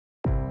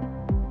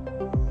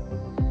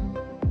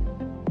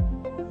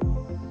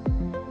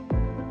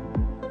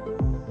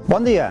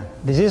Bon dia,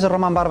 this is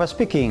Roman Barba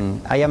speaking.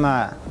 I am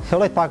a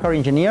Hewlett-Packard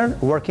engineer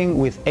working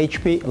with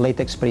HP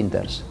Latex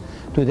printers.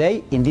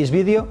 Today, in this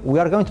video, we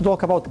are going to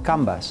talk about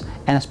canvas,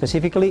 and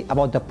specifically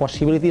about the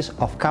possibilities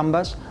of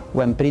canvas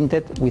when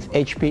printed with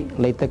HP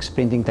Latex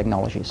printing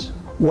technologies.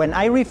 When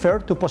I refer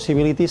to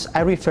possibilities, I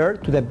refer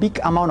to the big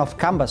amount of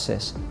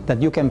canvases that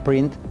you can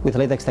print with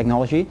latex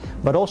technology,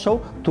 but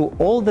also to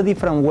all the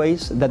different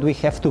ways that we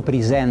have to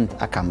present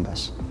a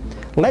canvas.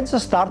 Let's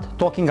start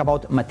talking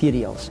about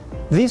materials.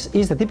 This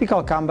is the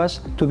typical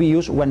canvas to be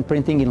used when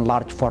printing in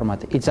large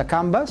format. It's a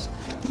canvas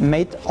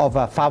made of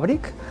a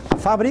fabric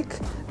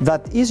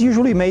that is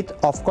usually made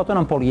of cotton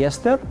and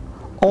polyester,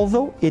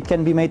 although it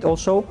can be made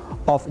also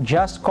of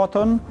just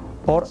cotton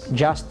or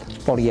just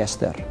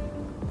polyester.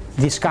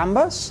 This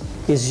canvas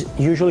is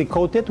usually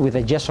coated with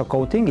a gesso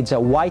coating. It's a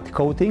white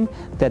coating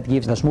that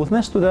gives the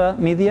smoothness to the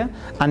media,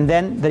 and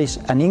then there is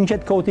an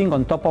inkjet coating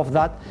on top of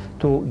that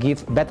to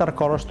give better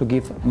colors, to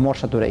give more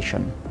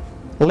saturation.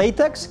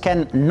 Latex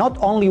can not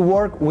only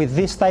work with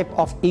this type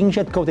of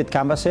inkjet coated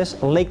canvases,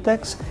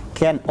 latex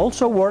can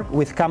also work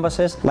with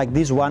canvases like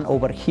this one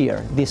over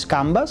here. This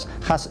canvas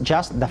has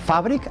just the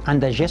fabric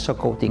and the gesso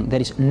coating. There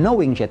is no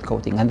inkjet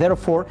coating, and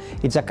therefore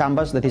it's a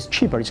canvas that is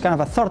cheaper. It's kind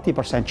of a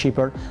 30%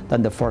 cheaper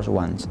than the first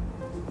ones.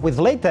 With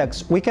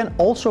latex, we can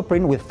also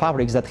print with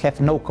fabrics that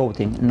have no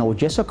coating, no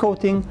gesso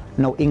coating,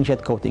 no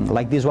inkjet coating,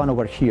 like this one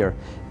over here.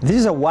 This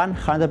is a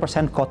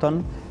 100%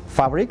 cotton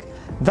fabric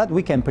that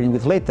we can print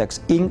with latex.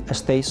 Ink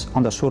stays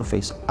on the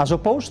surface, as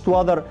opposed to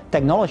other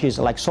technologies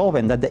like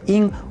solvent, that the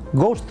ink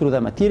goes through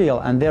the material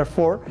and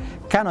therefore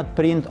cannot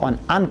print on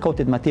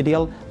uncoated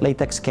material.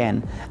 Latex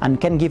can, and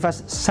can give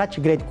us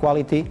such great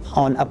quality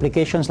on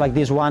applications like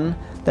this one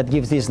that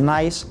gives this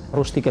nice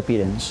rustic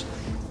appearance.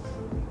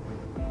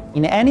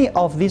 In any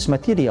of these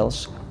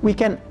materials, we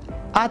can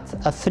add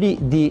a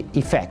 3D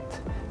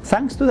effect.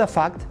 Thanks to the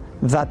fact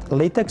that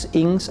latex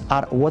inks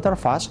are water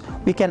fast,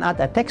 we can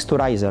add a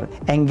texturizer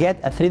and get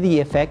a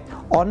 3D effect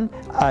on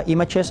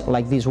images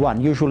like this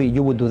one. Usually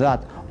you would do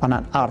that on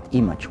an art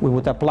image. We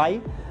would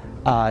apply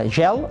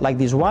gel like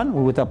this one,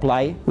 we would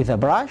apply with a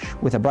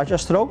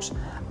brush strokes,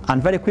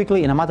 and very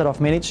quickly, in a matter of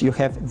minutes, you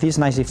have this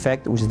nice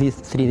effect with this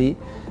 3D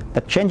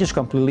that changes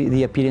completely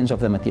the appearance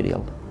of the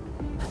material.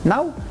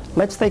 Now,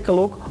 let's take a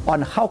look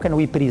on how can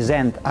we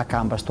present a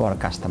canvas to our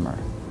customer.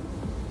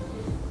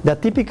 The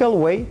typical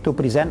way to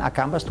present a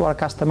canvas to our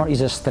customer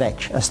is a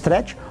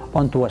stretch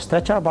onto a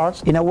stretcher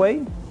bars in a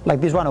way like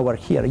this one over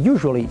here.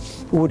 Usually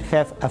we would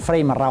have a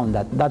frame around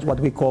that. That's what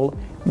we call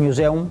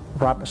museum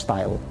wrap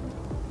style.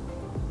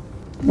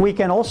 We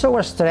can also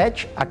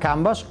stretch a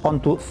canvas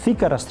onto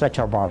thicker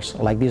stretcher bars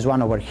like this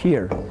one over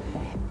here.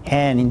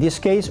 And in this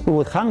case, we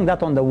would hang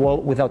that on the wall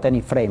without any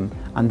frame,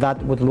 and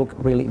that would look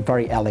really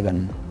very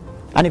elegant.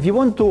 And if you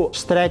want to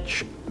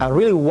stretch a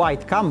really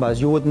wide canvas,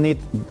 you would need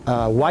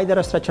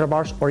wider stretcher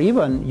bars, or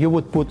even you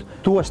would put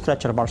two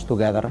stretcher bars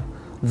together.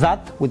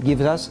 That would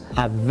give us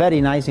a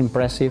very nice,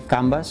 impressive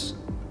canvas.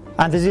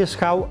 And this is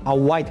how a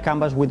wide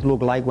canvas would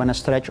look like when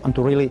stretched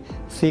onto really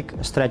thick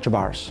stretch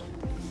bars.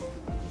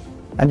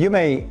 And you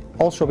may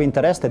also be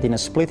interested in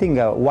splitting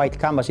a white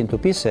canvas into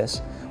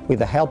pieces. With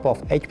the help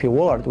of HP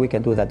Willard, we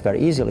can do that very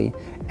easily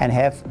and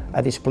have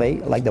a display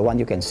like the one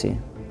you can see.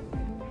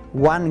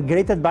 One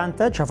great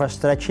advantage of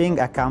stretching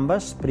a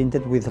canvas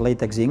printed with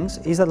latex inks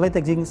is that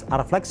latex inks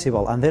are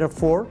flexible, and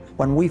therefore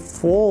when we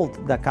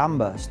fold the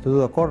canvas to do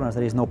the corners,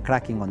 there is no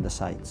cracking on the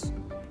sides.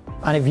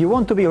 And if you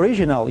want to be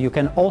original, you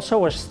can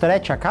also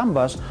stretch a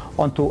canvas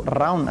onto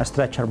round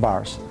stretcher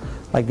bars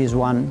like this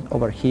one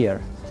over here,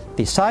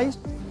 this size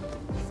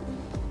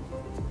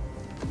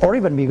or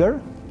even bigger.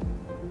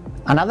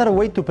 Another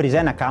way to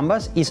present a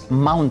canvas is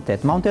mounted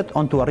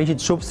onto a rigid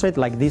substrate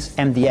like this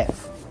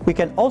MDF. We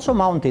can also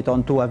mount it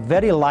onto a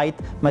very light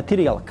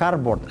material,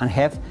 cardboard, and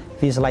have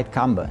this light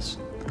canvas.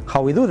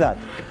 How we do that?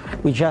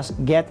 We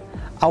just get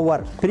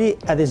our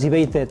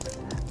pre-adhesivated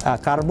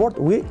cardboard,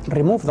 we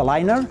remove the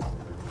liner,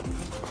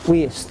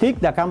 we stick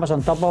the canvas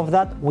on top of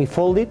that, we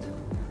fold it,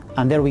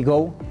 and there we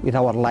go with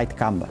our light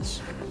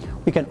canvas.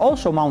 We can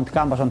also mount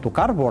canvas onto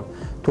cardboard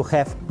to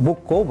have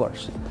book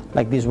covers,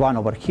 like this one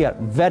over here,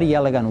 very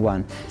elegant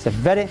one. It's a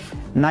very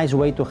nice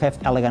way to have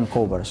elegant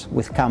covers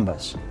with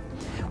canvas.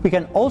 We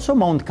can also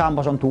mount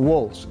canvas onto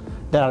walls.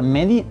 There are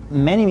many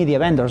media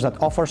vendors that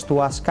offers to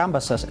us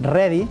canvases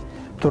ready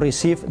to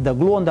receive the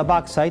glue on the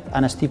backside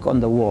and stick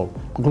on the wall.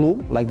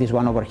 Glue like this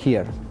one over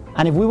here.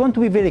 And if we want to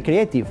be very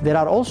creative, there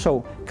are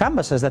also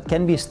canvases that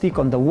can be stuck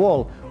on the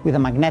wall with a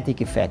magnetic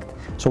effect.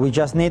 So we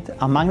just need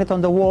a magnet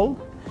on the wall.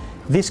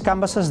 These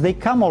canvases, they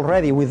come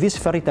already with this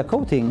ferrita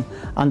coating,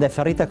 and the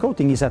ferrita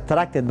coating is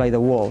attracted by the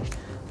wall,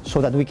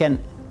 so that we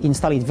can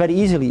install it very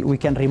easily. We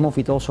can remove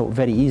it also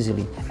very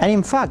easily. And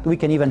in fact, we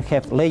can even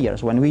have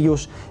layers. When we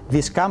use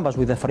this canvas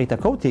with the ferrita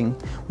coating,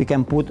 we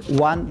can put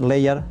one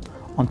layer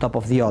on top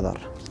of the other.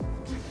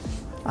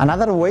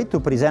 Another way to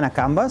present a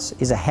canvas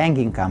is a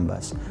hanging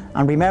canvas.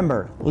 And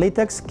remember,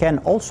 latex can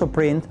also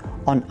print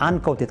on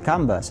uncoated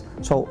canvas,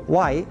 so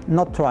why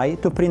not try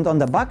to print on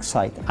the back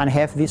side and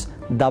have this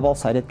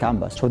double-sided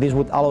canvas? So this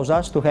would allow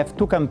us to have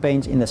two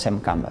campaigns in the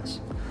same canvas.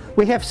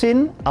 We have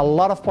seen a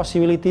lot of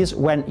possibilities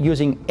when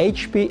using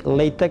HP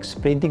latex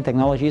printing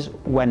technologies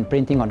when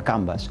printing on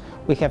canvas.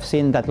 We have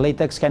seen that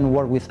latex can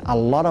work with a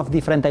lot of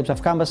different types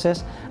of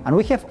canvases, and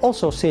we have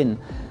also seen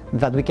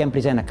that we can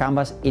present a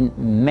canvas in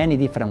many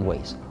different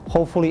ways.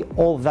 Hopefully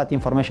all that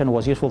information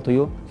was useful to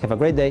you. Have a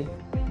great day.